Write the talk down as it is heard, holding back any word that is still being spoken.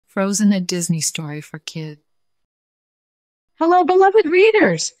Frozen, a Disney story for kids. Hello, beloved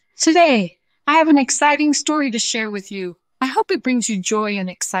readers! Today, I have an exciting story to share with you. I hope it brings you joy and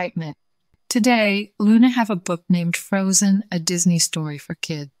excitement. Today, Luna have a book named Frozen, a Disney story for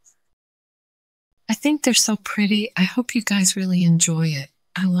kids. I think they're so pretty. I hope you guys really enjoy it.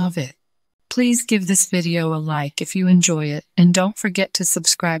 I love it. Please give this video a like if you enjoy it, and don't forget to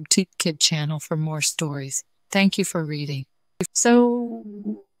subscribe to Kid Channel for more stories. Thank you for reading.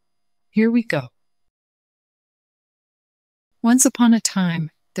 So, here we go. Once upon a time,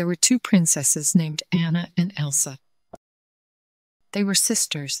 there were two princesses named Anna and Elsa. They were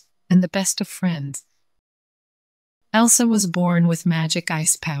sisters and the best of friends. Elsa was born with magic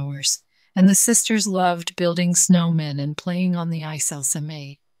ice powers, and the sisters loved building snowmen and playing on the ice Elsa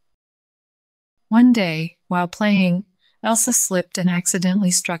made. One day, while playing, Elsa slipped and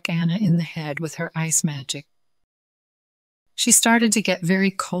accidentally struck Anna in the head with her ice magic. She started to get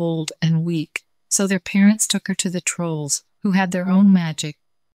very cold and weak, so their parents took her to the trolls, who had their own magic.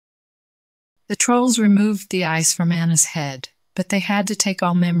 The trolls removed the ice from Anna's head, but they had to take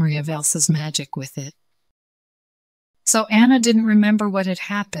all memory of Elsa's magic with it. So Anna didn't remember what had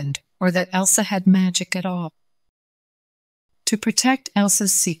happened, or that Elsa had magic at all. To protect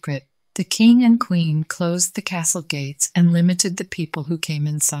Elsa's secret, the king and queen closed the castle gates and limited the people who came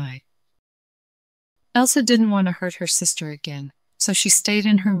inside. Elsa didn't want to hurt her sister again, so she stayed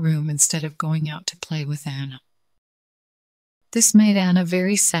in her room instead of going out to play with Anna. This made Anna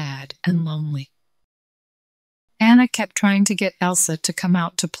very sad and lonely. Anna kept trying to get Elsa to come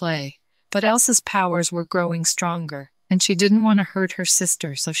out to play, but Elsa's powers were growing stronger, and she didn't want to hurt her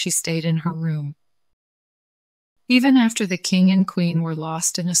sister, so she stayed in her room. Even after the king and queen were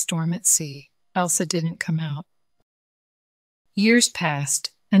lost in a storm at sea, Elsa didn't come out. Years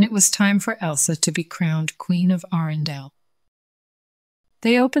passed, and it was time for Elsa to be crowned Queen of Arendelle.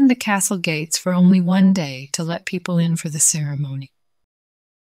 They opened the castle gates for only one day to let people in for the ceremony.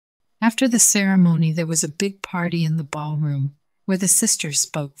 After the ceremony, there was a big party in the ballroom, where the sisters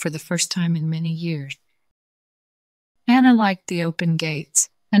spoke for the first time in many years. Anna liked the open gates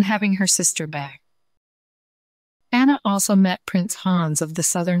and having her sister back. Anna also met Prince Hans of the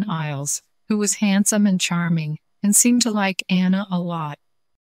Southern Isles, who was handsome and charming and seemed to like Anna a lot.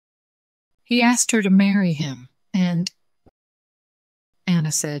 He asked her to marry him, and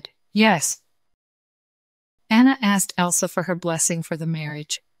Anna said, yes. Anna asked Elsa for her blessing for the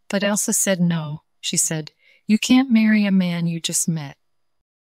marriage, but Elsa said no. She said, you can't marry a man you just met.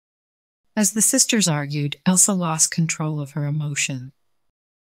 As the sisters argued, Elsa lost control of her emotion.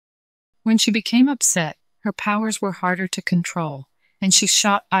 When she became upset, her powers were harder to control, and she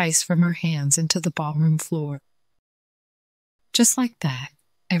shot ice from her hands into the ballroom floor. Just like that,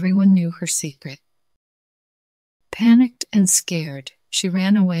 everyone knew her secret. Panicked and scared, she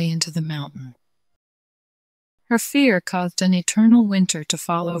ran away into the mountain. Her fear caused an eternal winter to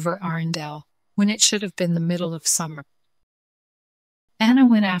fall over Arendelle, when it should have been the middle of summer. Anna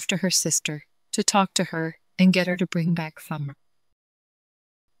went after her sister to talk to her and get her to bring back summer.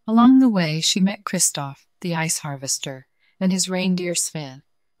 Along the way, she met Kristoff, the ice harvester, and his reindeer Sven.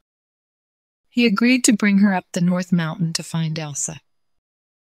 He agreed to bring her up the North Mountain to find Elsa.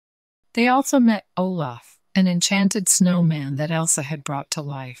 They also met Olaf, an enchanted snowman that Elsa had brought to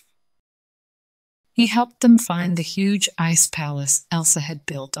life. He helped them find the huge ice palace Elsa had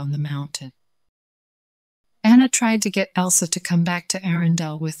built on the mountain. Anna tried to get Elsa to come back to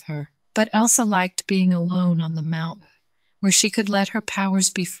Arendelle with her, but Elsa liked being alone on the mountain, where she could let her powers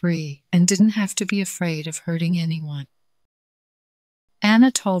be free and didn't have to be afraid of hurting anyone. Anna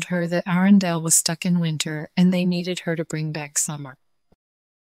told her that Arendelle was stuck in winter and they needed her to bring back summer.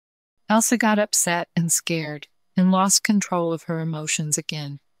 Elsa got upset and scared and lost control of her emotions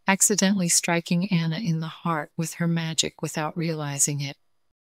again, accidentally striking Anna in the heart with her magic without realizing it.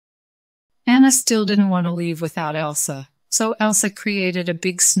 Anna still didn't want to leave without Elsa, so Elsa created a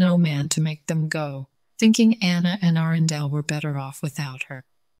big snowman to make them go, thinking Anna and Arendelle were better off without her.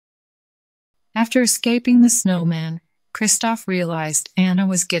 After escaping the snowman, Kristoff realized Anna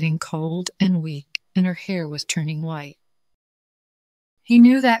was getting cold and weak, and her hair was turning white. He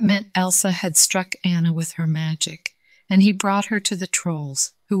knew that meant Elsa had struck Anna with her magic, and he brought her to the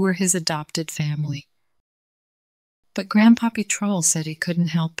trolls, who were his adopted family. But Grandpappy Troll said he couldn't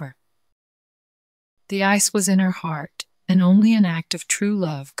help her. The ice was in her heart, and only an act of true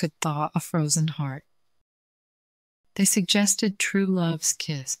love could thaw a frozen heart. They suggested true love's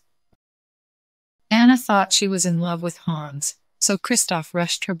kiss. Anna thought she was in love with Hans, so Kristoff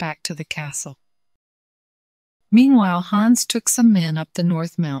rushed her back to the castle. Meanwhile, Hans took some men up the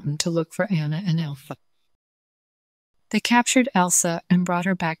North Mountain to look for Anna and Elsa. They captured Elsa and brought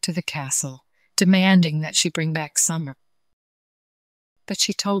her back to the castle, demanding that she bring back Summer. But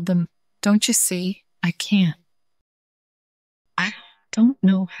she told them, "Don't you see? I can't. I don't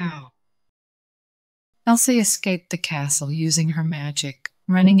know how." Elsa escaped the castle using her magic,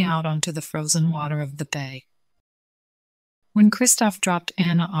 running out onto the frozen water of the bay. When Kristoff dropped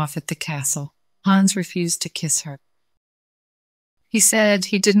Anna off at the castle, Hans refused to kiss her. He said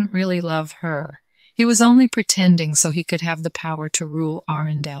he didn't really love her. He was only pretending so he could have the power to rule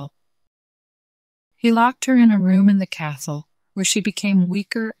Arendelle. He locked her in a room in the castle, where she became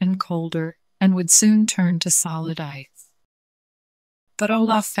weaker and colder and would soon turn to solid ice. But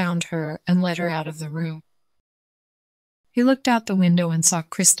Olaf found her and led her out of the room. He looked out the window and saw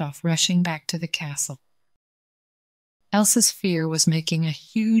Kristoff rushing back to the castle. Elsa's fear was making a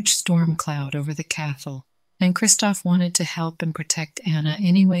huge storm cloud over the castle, and Kristoff wanted to help and protect Anna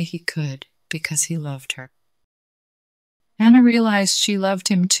any way he could because he loved her. Anna realized she loved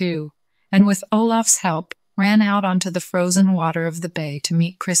him too, and with Olaf's help, ran out onto the frozen water of the bay to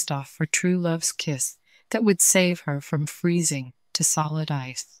meet Kristoff for true love's kiss that would save her from freezing to solid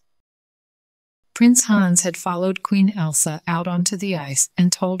ice. Prince Hans had followed Queen Elsa out onto the ice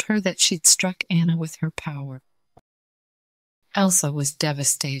and told her that she'd struck Anna with her power. Elsa was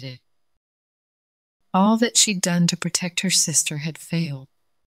devastated. All that she'd done to protect her sister had failed.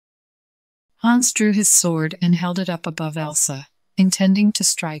 Hans drew his sword and held it up above Elsa, intending to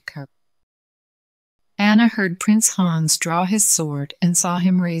strike her. Anna heard Prince Hans draw his sword and saw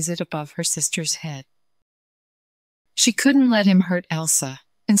him raise it above her sister's head. She couldn't let him hurt Elsa.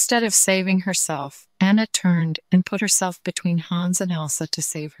 Instead of saving herself, Anna turned and put herself between Hans and Elsa to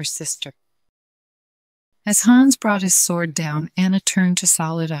save her sister. As Hans brought his sword down, Anna turned to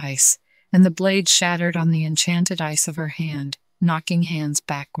solid ice, and the blade shattered on the enchanted ice of her hand, knocking Hans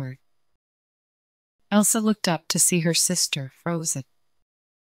backward. Elsa looked up to see her sister frozen.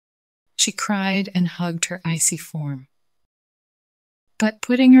 She cried and hugged her icy form. But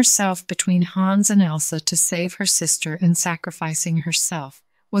putting herself between Hans and Elsa to save her sister and sacrificing herself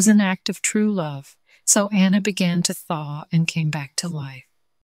was an act of true love, so Anna began to thaw and came back to life.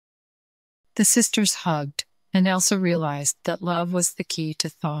 The sisters hugged, and Elsa realized that love was the key to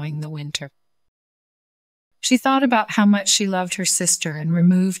thawing the winter. She thought about how much she loved her sister and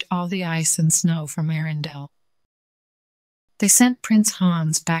removed all the ice and snow from Arendelle. They sent Prince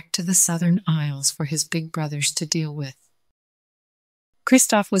Hans back to the Southern Isles for his big brothers to deal with.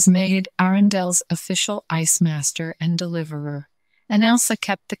 Kristoff was made Arendelle's official ice master and deliverer, and Elsa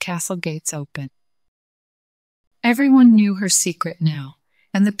kept the castle gates open. Everyone knew her secret now,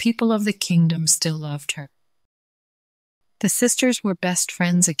 and the people of the kingdom still loved her. The sisters were best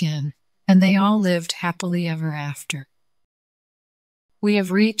friends again, and they all lived happily ever after. We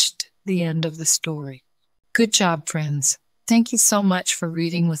have reached the end of the story. Good job, friends. Thank you so much for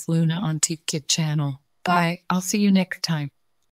reading with Luna on Teep Kid channel. Bye. I'll see you next time.